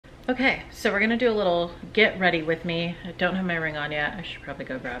Okay, so we're gonna do a little get ready with me. I don't have my ring on yet. I should probably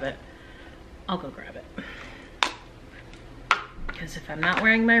go grab it. I'll go grab it. Because if I'm not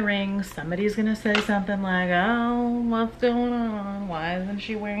wearing my ring, somebody's gonna say something like, oh, what's going on? Why isn't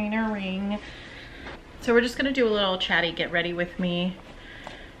she wearing her ring? So we're just gonna do a little chatty get ready with me.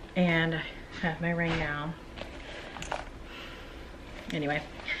 And I have my ring now. Anyway,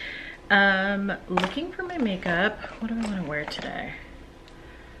 looking for my makeup. What do I wanna wear today?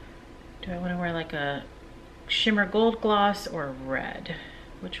 Do I wanna wear like a shimmer gold gloss or red?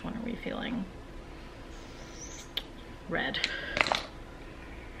 Which one are we feeling? Red.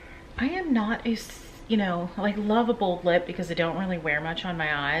 I am not a, you know, like love a bold lip because I don't really wear much on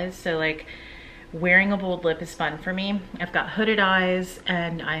my eyes. So like wearing a bold lip is fun for me. I've got hooded eyes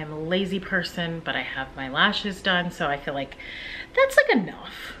and I am a lazy person, but I have my lashes done. So I feel like that's like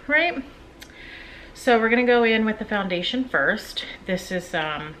enough, right? So we're gonna go in with the foundation first. This is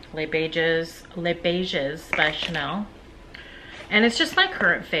Les Beiges by Chanel. And it's just my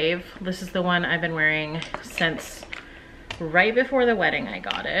current fave. This is the one I've been wearing since right before the wedding I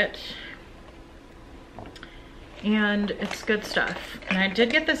got it. And it's good stuff. And I did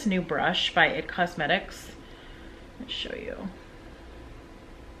get this new brush by It Cosmetics. Let me show you.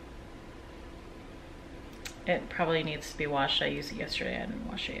 It probably needs to be washed. I used it yesterday, I didn't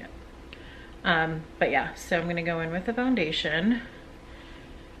wash it yet. But yeah, so I'm gonna go in with the foundation.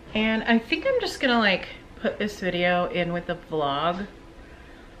 And I think I'm just gonna like put this video in with the vlog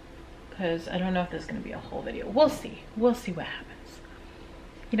because I don't know if this is gonna be a whole video. We'll see what happens.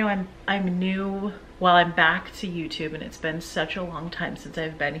 You know, I'm new, well, I'm back to YouTube and it's been such a long time since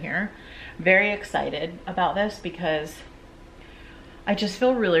I've been here. Very excited about this because I just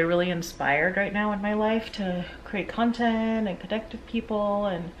feel really, really inspired right now in my life to create content and connect with people.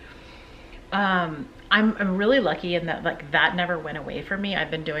 And I'm really lucky in that like that never went away from me. I've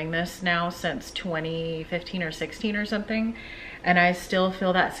been doing this now since 2015 or 16 or something. And I still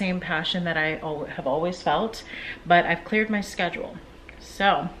feel that same passion that I have always felt, but I've cleared my schedule.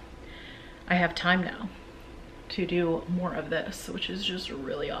 So I have time now to do more of this, which is just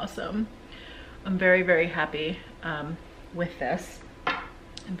really awesome. I'm very, very happy with this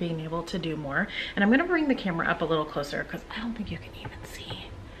and being able to do more. And I'm gonna bring the camera up a little closer because I don't think you can even see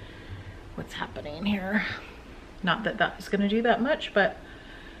what's happening here. Not that that is gonna do that much, but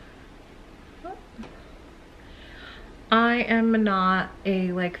I am not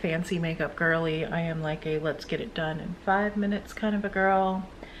a like fancy makeup girly. I am like a let's get it done in 5 minutes kind of a girl.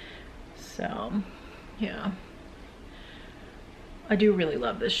 So yeah, I do really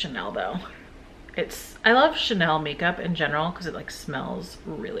love this Chanel though. I love Chanel makeup in general because it like smells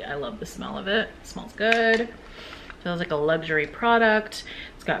really, I love the smell of it. It smells good. Feels like a luxury product.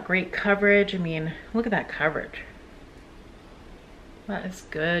 It's got great coverage. I mean, look at that coverage. That is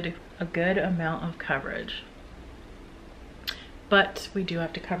good, a good amount of coverage. But we do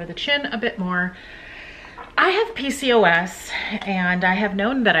have to cover the chin a bit more. I have PCOS and I have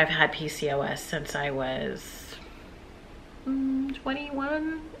known that I've had PCOS since I was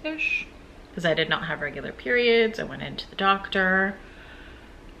 21-ish because I did not have regular periods. I went into the doctor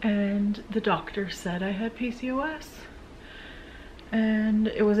and the doctor said I had PCOS. And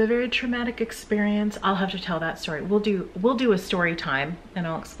it was a very traumatic experience. I'll have to tell that story. We'll do a story time and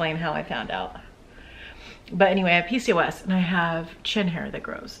I'll explain how I found out. But anyway, I have PCOS and I have chin hair that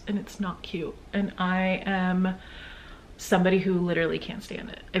grows and it's not cute. And I am somebody who literally can't stand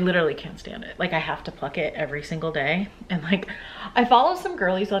it. I literally can't stand it. Like I have to pluck it every single day. And like, I follow some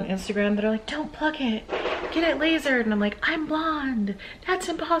girlies on Instagram that are like, don't pluck it, get it lasered. And I'm like, I'm blonde, that's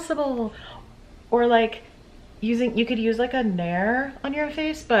impossible. Or like you could use like a Nair on your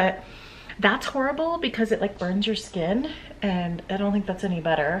face, but that's horrible because it like burns your skin and I don't think that's any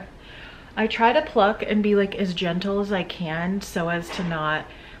better. I try to pluck and be like as gentle as I can so as to not,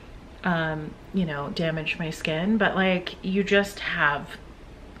 you know, damage my skin. But like you just have,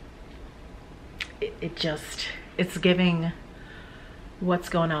 it's giving what's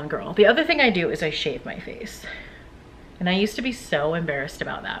going on, girl. The other thing I do is I shave my face. And I used to be so embarrassed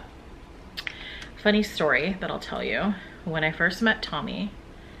about that. Funny story that I'll tell you. When I first met Tommy,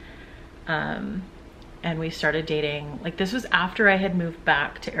 and we started dating, like this was after I had moved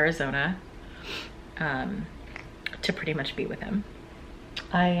back to Arizona to pretty much be with him.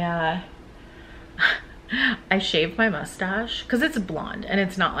 I shaved my mustache because it's blonde and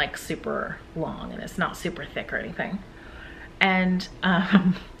it's not like super long and it's not super thick or anything. And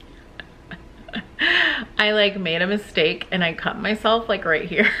I like made a mistake and I cut myself like right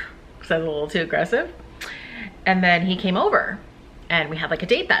here because I was a little too aggressive. And then he came over and we had like a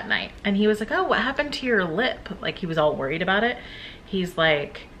date that night and he was like, oh, what happened to your lip? Like he was all worried about it. He's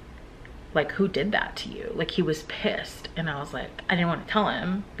like, like, who did that to you? Like, he was pissed. And I was like, I didn't want to tell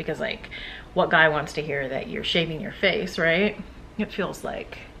him because, like, what guy wants to hear that you're shaving your face, right? It feels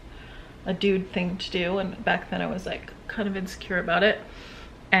like a dude thing to do. And back then I was like kind of insecure about it.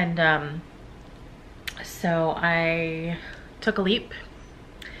 And so I took a leap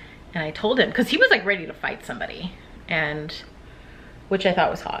and I told him, because he was like ready to fight somebody, and which I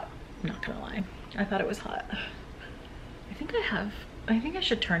thought was hot. I'm not gonna lie. I thought it was hot. I think I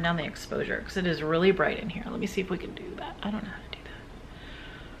should turn down the exposure because it is really bright in here. Let me see if we can do that. I don't know how to do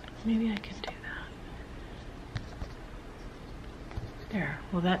that. Maybe I can do that. There,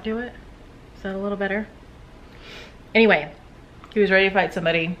 will that do it? Is that a little better? Anyway, he was ready to fight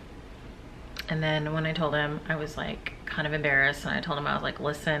somebody. And then when I told him, I was like kind of embarrassed. And I told him, I was like,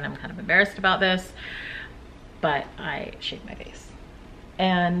 listen, I'm kind of embarrassed about this, but I shaved my face.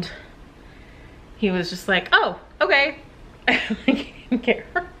 And he was just like, oh, okay. I didn't care.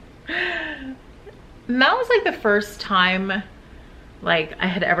 And that was like the first time like I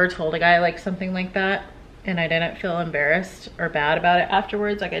had ever told a guy like something like that, and I didn't feel embarrassed or bad about it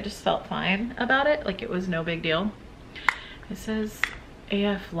afterwards. Like, I just felt fine about it. Like, it was no big deal. It says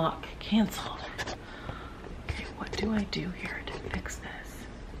AF lock canceled. Okay, what do I do here to fix this?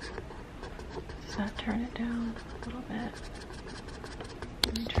 Does that turn it down a little bit?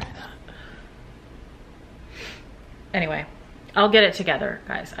 Let me try that. Anyway, I'll get it together,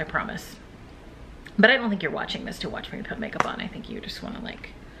 guys, I promise. But I don't think you're watching this to watch me put makeup on. I think you just want to like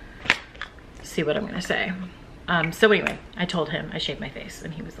see what I'm gonna say. So anyway, I told him I shaved my face,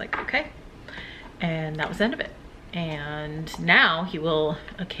 and he was like, okay. And that was the end of it. And now he will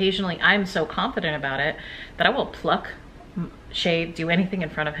occasionally, I'm so confident about it that I will pluck, shave, do anything in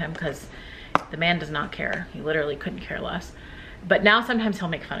front of him, because the man does not care. He literally couldn't care less. But now sometimes he'll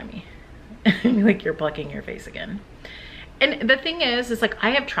make fun of me. Like, you're plucking your face again. And the thing is like,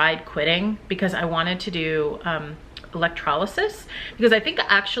 I have tried quitting because I wanted to do electrolysis, because I think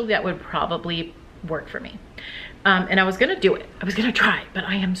actually that would probably work for me. And I was gonna do it. I was gonna try, but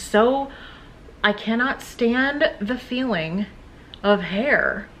I cannot stand the feeling of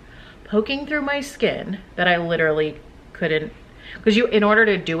hair poking through my skin that I literally couldn't, because in order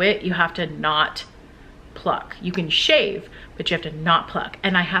to do it, you have to not pluck. You can shave, but you have to not pluck.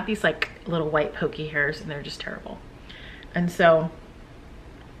 And I have these like little white pokey hairs, and they're just terrible. And so,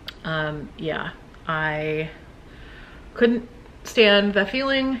 yeah, I couldn't stand the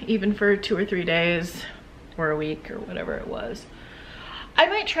feeling even for 2 or 3 days or a week or whatever it was. I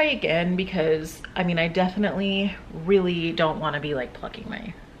might try again because, I mean, I definitely really don't want to be like plucking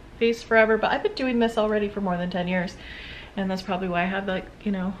my face forever, but I've been doing this already for more than 10 years. And that's probably why I have like,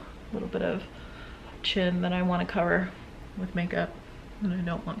 you know, a little bit of chin that I want to cover with makeup, and I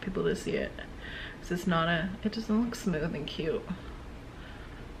don't want people to see it. It's not it doesn't look smooth and cute.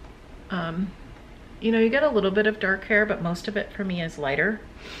 You know, you get a little bit of dark hair, but most of it for me is lighter.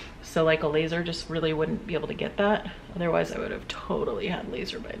 So like a laser just really wouldn't be able to get that. Otherwise I would have totally had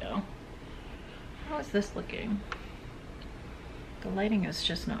laser by now. How is this looking? The lighting is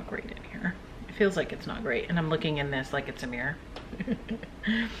just not great in here. It feels like it's not great, and I'm looking in this like it's a mirror.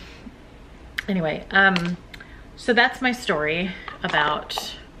 Anyway, so that's my story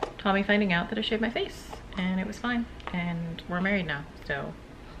about Tommy finding out that I shaved my face, and it was fine, and we're married now, so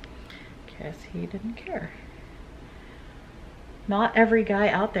guess he didn't care. Not every guy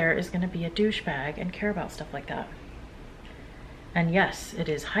out there is gonna be a douchebag and care about stuff like that. And yes, it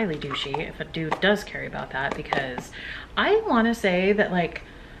is highly douchey if a dude does care about that, because I wanna say that like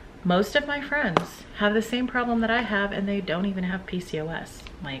most of my friends have the same problem that I have, and they don't even have PCOS.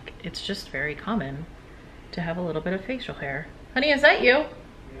 Like, it's just very common to have a little bit of facial hair. Honey, is that you?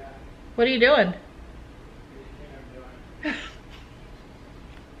 Yeah. What are you doing?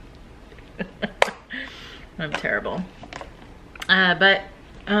 I'm terrible.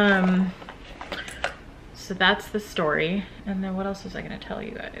 So that's the story. And then what else was I gonna tell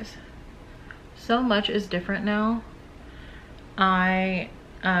you guys? So much is different now.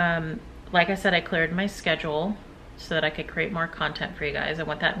 Like I said, I cleared my schedule so that I could create more content for you guys. And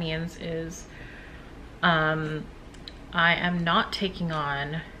what that means is I am not taking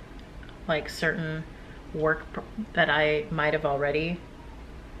on like certain work that I might have already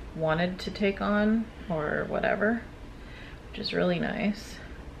wanted to take on or whatever, which is really nice.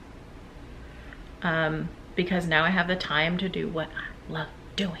 Because now I have the time to do what I love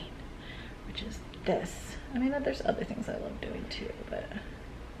doing, which is this. I mean, there's other things I love doing too, but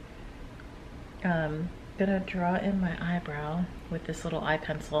gonna draw in my eyebrow with this little eye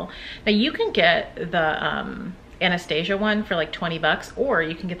pencil. Now you can get the Anastasia one for like 20 bucks, or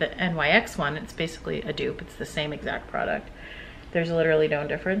you can get the NYX one. It's basically a dupe. It's the same exact product. there's literally no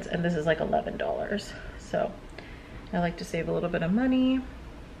difference, and this is like $11. So I like to save a little bit of money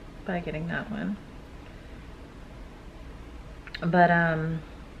by getting that one. But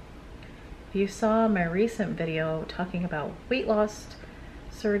if you saw my recent video talking about weight loss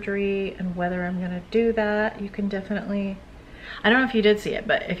surgery and whether I'm gonna do that, you can definitely, I don't know if you did see it,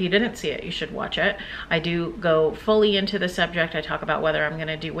 but if you didn't see it, you should watch it. I do go fully into the subject. I talk about whether I'm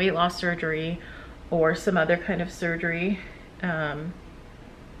gonna do weight loss surgery or some other kind of surgery. I'm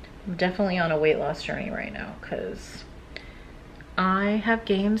definitely on a weight loss journey right now because I have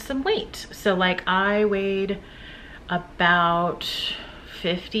gained some weight. So like I weighed about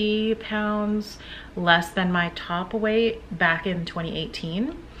 50 pounds less than my top weight back in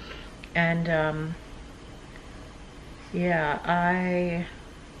 2018. And yeah, I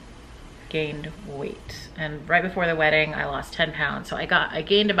gained weight. And right before the wedding, I lost 10 pounds. So I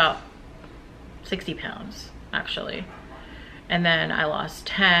gained about 60 pounds actually. And then I lost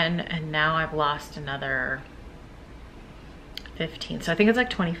 10, and now I've lost another 15. So I think it's like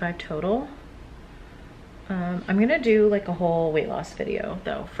 25 total. I'm gonna do like a whole weight loss video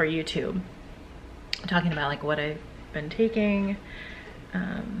though for YouTube, talking about like what I've been taking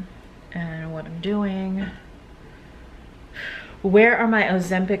and what I'm doing. Where are my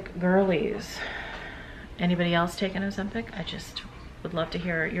Ozempic girlies? Anybody else taking Ozempic? I just would love to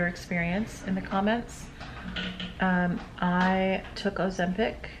hear your experience in the comments. I took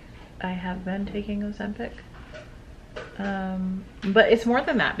Ozempic. I have been taking Ozempic. But it's more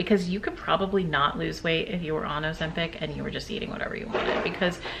than that, because you could probably not lose weight if you were on Ozempic and you were just eating whatever you wanted,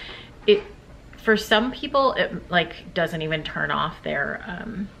 because it, for some people, it like doesn't even turn off their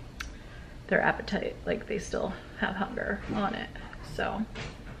appetite. Like they still have hunger on it. So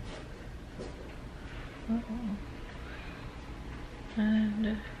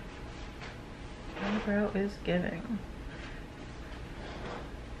and eyebrow is giving.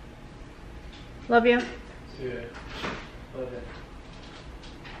 Love you. Yeah. Love it.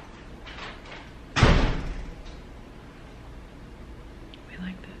 We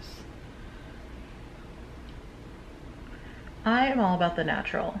like this. I am all about the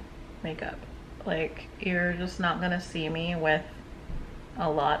natural makeup. Like, you're just not gonna see me with a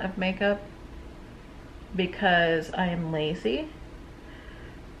lot of makeup because I am lazy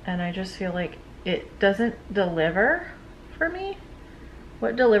and I just feel like it doesn't deliver for me.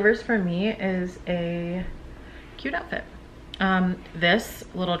 What delivers for me is a cute outfit. This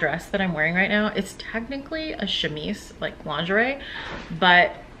little dress that I'm wearing right now, it's technically a chemise, like lingerie,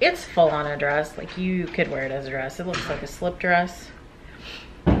 but it's full on a dress. Like you could wear it as a dress. It looks like a slip dress.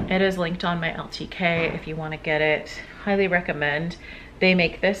 It is linked on my LTK if you want to get it. Highly recommend. They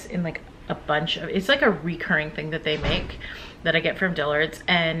make this in like a bunch of, it's like a recurring thing that they make that I get from Dillard's.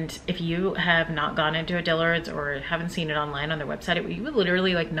 And if you have not gone into a Dillard's or haven't seen it online on their website, you would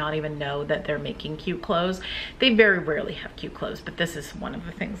literally like not even know that they're making cute clothes. They very rarely have cute clothes, but this is one of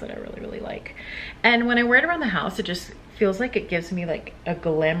the things that I really, really like. And when I wear it around the house, it just feels like it gives me like a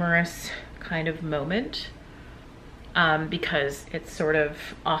glamorous kind of moment. Because it sort of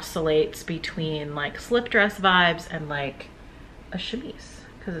oscillates between like slip dress vibes and like a chemise,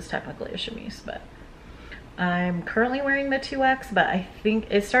 because it's technically a chemise. But I'm currently wearing the 2X, but I think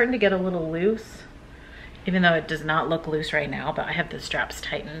it's starting to get a little loose, even though it does not look loose right now. But I have the straps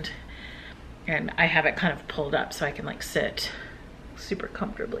tightened and I have it kind of pulled up so I can like sit super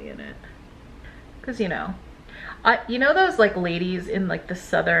comfortably in it. Because you know those like ladies in like the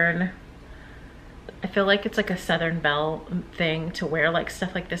southern, I feel like it's like a Southern Belle thing to wear like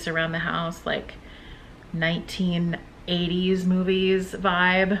stuff like this around the house, like 1980s movies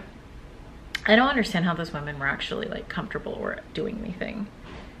vibe. I don't understand how those women were actually like comfortable or doing anything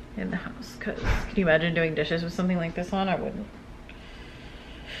in the house, because can you imagine doing dishes with something like this on? I wouldn't.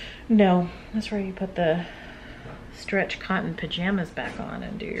 No, that's where you put the stretch cotton pajamas back on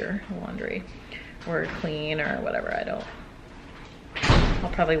and do your laundry or clean or whatever. I'll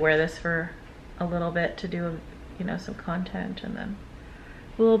probably wear this for a little bit to do, you know, some content, and then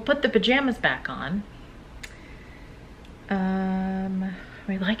we'll put the pajamas back on. Are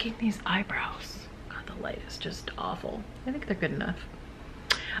we liking these eyebrows? God, the light is just awful. I think they're good enough.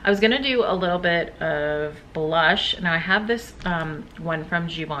 I was gonna do a little bit of blush. Now I have this one from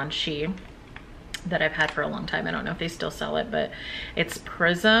Givenchy that I've had for a long time. I don't know if they still sell it, but it's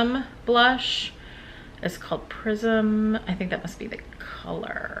Prism blush. It's called Prism. I think that must be the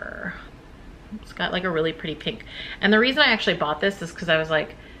color. It's got like a really pretty pink. And the reason I actually bought this is because I was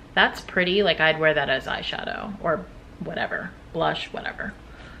like, that's pretty. Like I'd wear that as eyeshadow or whatever, blush, whatever.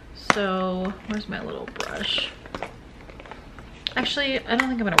 So where's my little brush? Actually, I don't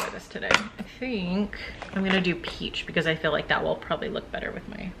think I'm gonna wear this today. I think I'm gonna do peach because I feel like that will probably look better with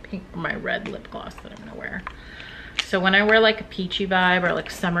my pink, my red lip gloss that I'm gonna wear. So when I wear like a peachy vibe or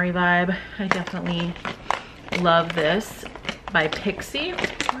like summery vibe, I definitely love this by Pixie.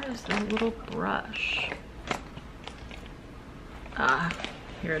 Where is the little brush? Ah,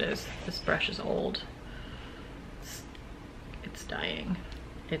 here it is. This brush is old. It's dying.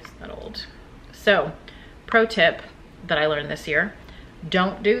 It's that old. So, pro tip that I learned this year,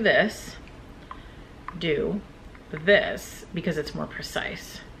 don't do this, do this, because it's more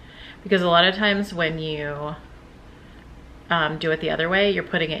precise. Because a lot of times when you do it the other way, you're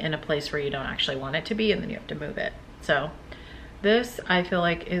putting it in a place where you don't actually want it to be, and then you have to move it. So this, I feel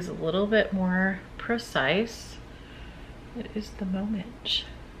like, is a little bit more precise. It is the moment.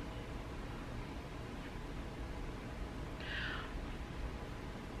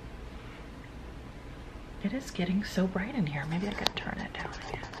 It is getting so bright in here. Maybe I could turn it down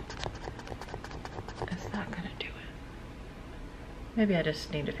again. Is that gonna do it? Maybe I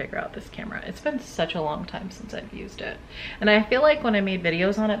just need to figure out this camera. It's been such a long time since I've used it. And I feel like when I made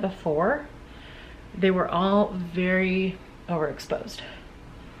videos on it before, they were all very overexposed.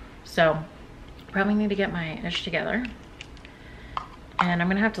 So probably need to get my ish together. And I'm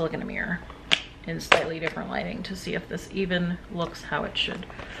gonna have to look in a mirror in slightly different lighting to see if this even looks how it should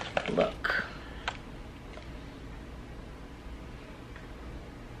look.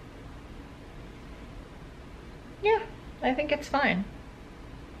 Yeah, I think it's fine.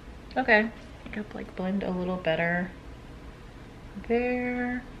 Okay, I could like blend a little better.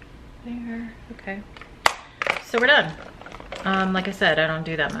 There, okay. So we're done. Like I said, I don't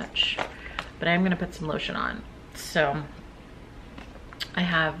do that much, but I'm gonna put some lotion on. So I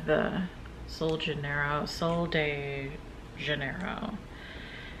have the Sol de Janeiro,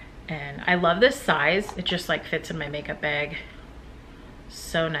 and I love this size. It just like fits in my makeup bag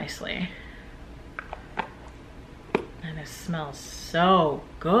so nicely. And it smells so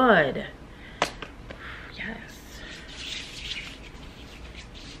good. Yes.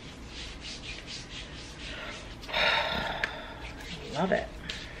 Love it.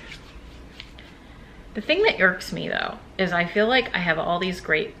 The thing that irks me though is I feel like I have all these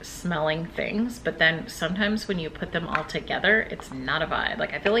great smelling things, but then sometimes when you put them all together, it's not a vibe.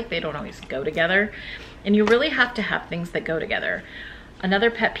 Like I feel like they don't always go together, and you really have to have things that go together.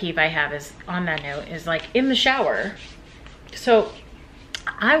 Another pet peeve I have is, on that note, is like in the shower. So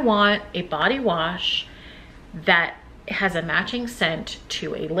I want a body wash that has a matching scent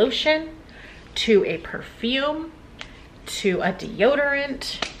to a lotion, to a perfume, to a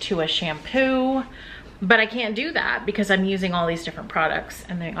deodorant, to a shampoo, but I can't do that because I'm using all these different products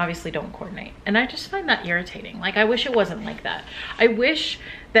and they obviously don't coordinate. And I just find that irritating. Like I wish it wasn't like that. I wish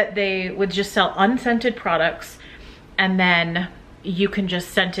that they would just sell unscented products and then you can just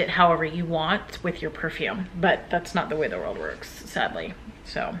scent it however you want with your perfume, but that's not the way the world works, sadly.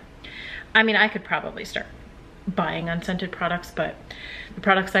 So, I mean, I could probably start buying unscented products, but the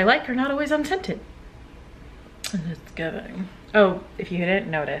products I like are not always unscented. And it's giving. Oh, if you didn't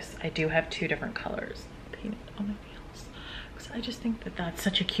notice, I do have two different colors painted on my nails because I just think that that's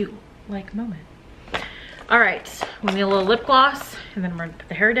such a cute like moment. All right, we need a little lip gloss and then we're gonna put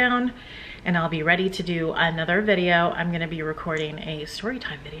the hair down and I'll be ready to do another video. I'm gonna be recording a story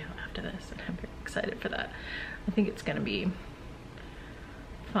time video after this and I'm very excited for that. I think it's gonna be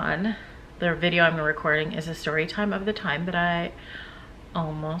fun. The video I'm recording is a story time of the time that I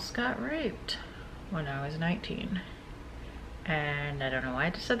almost got raped when I was 19. And I don't know why I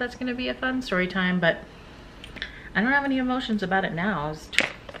just said that's gonna be a fun story time, but I don't have any emotions about it now. It was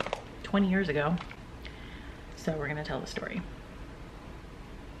 20 years ago. So we're gonna tell the story.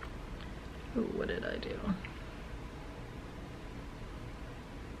 Ooh, what did I do?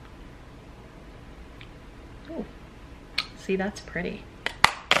 Oh, see, that's pretty.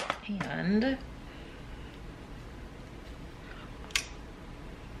 And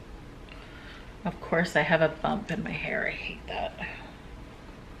of course I have a bump in my hair. I hate that.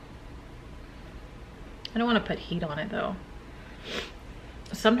 I don't want to put heat on it though.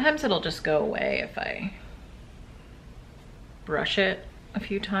 Sometimes it'll just go away if I brush it a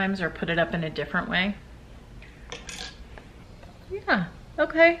few times or put it up in a different way. Yeah,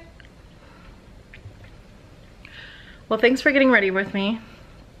 okay. Well, thanks for getting ready with me.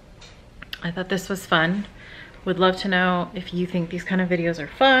 I thought this was fun. Would love to know if you think these kind of videos are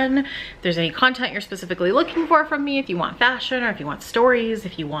fun, if there's any content you're specifically looking for from me, if you want fashion or if you want stories,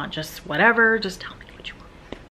 if you want just whatever, just tell me.